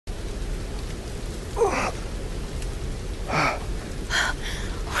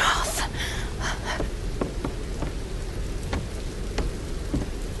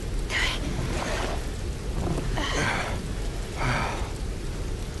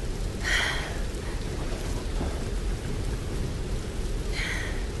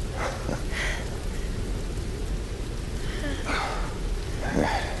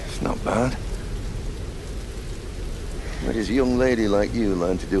does a young lady like you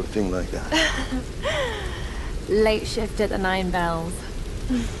learn to do a thing like that? Late shift at the Nine Bells.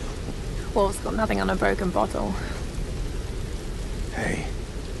 Wolf's got nothing on a broken bottle. Hey,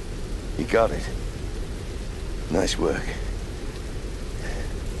 you got it. Nice work.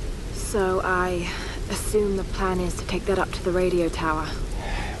 So I assume the plan is to take that up to the radio tower.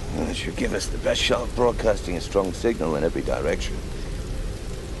 Well, it should give us the best shot of broadcasting a strong signal in every direction.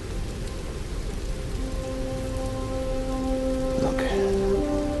 Look,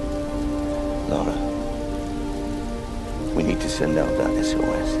 Laura, we need to send out that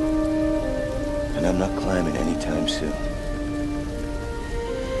SOS. And I'm not climbing anytime soon.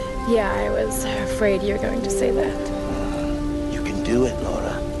 Yeah, I was afraid you were going to say that. You can do it,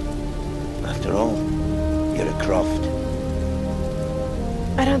 Laura. After all, you're a Croft.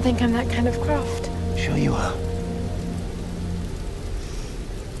 I don't think I'm that kind of Croft. Sure you are.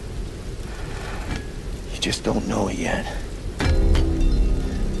 You just don't know it yet.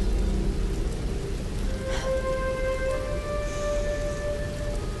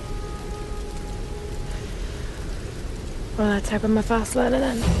 Well, let's hope I'm a fast learner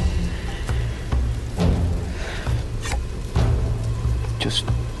then. Just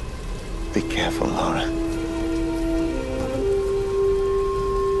be careful, Laura.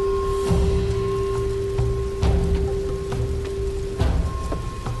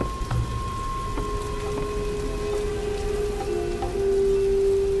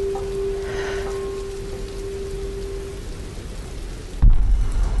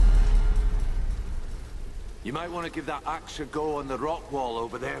 You might want to give that axe a go on the rock wall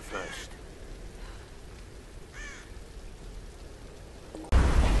over there first.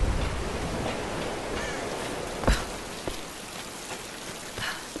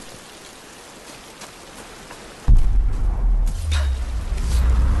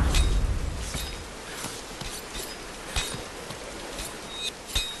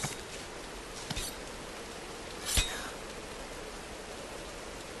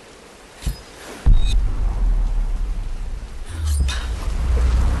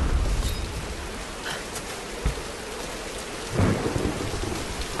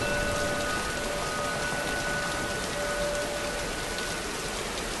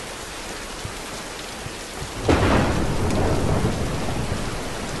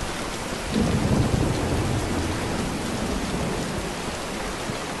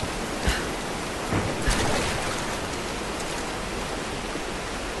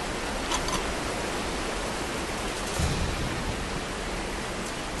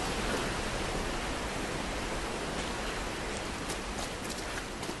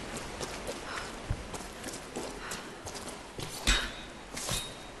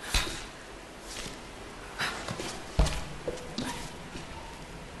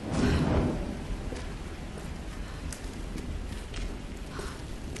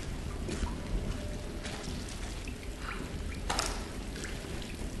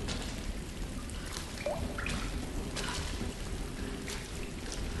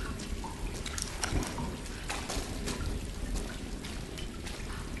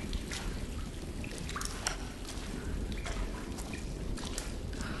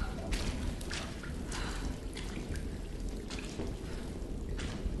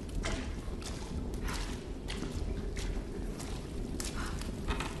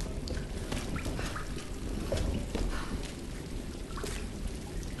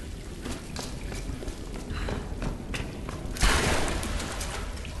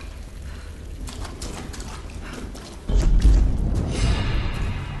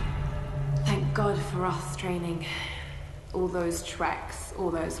 God for us training. All those treks,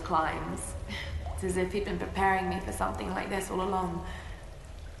 all those climbs. It's as if he'd been preparing me for something like this all along.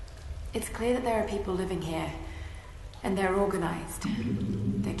 It's clear that there are people living here, and they're organized.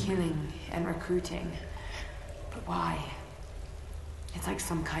 They're killing and recruiting. But why? It's like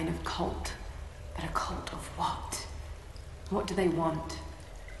some kind of cult. But a cult of what? What do they want?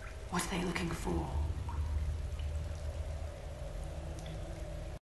 What are they looking for?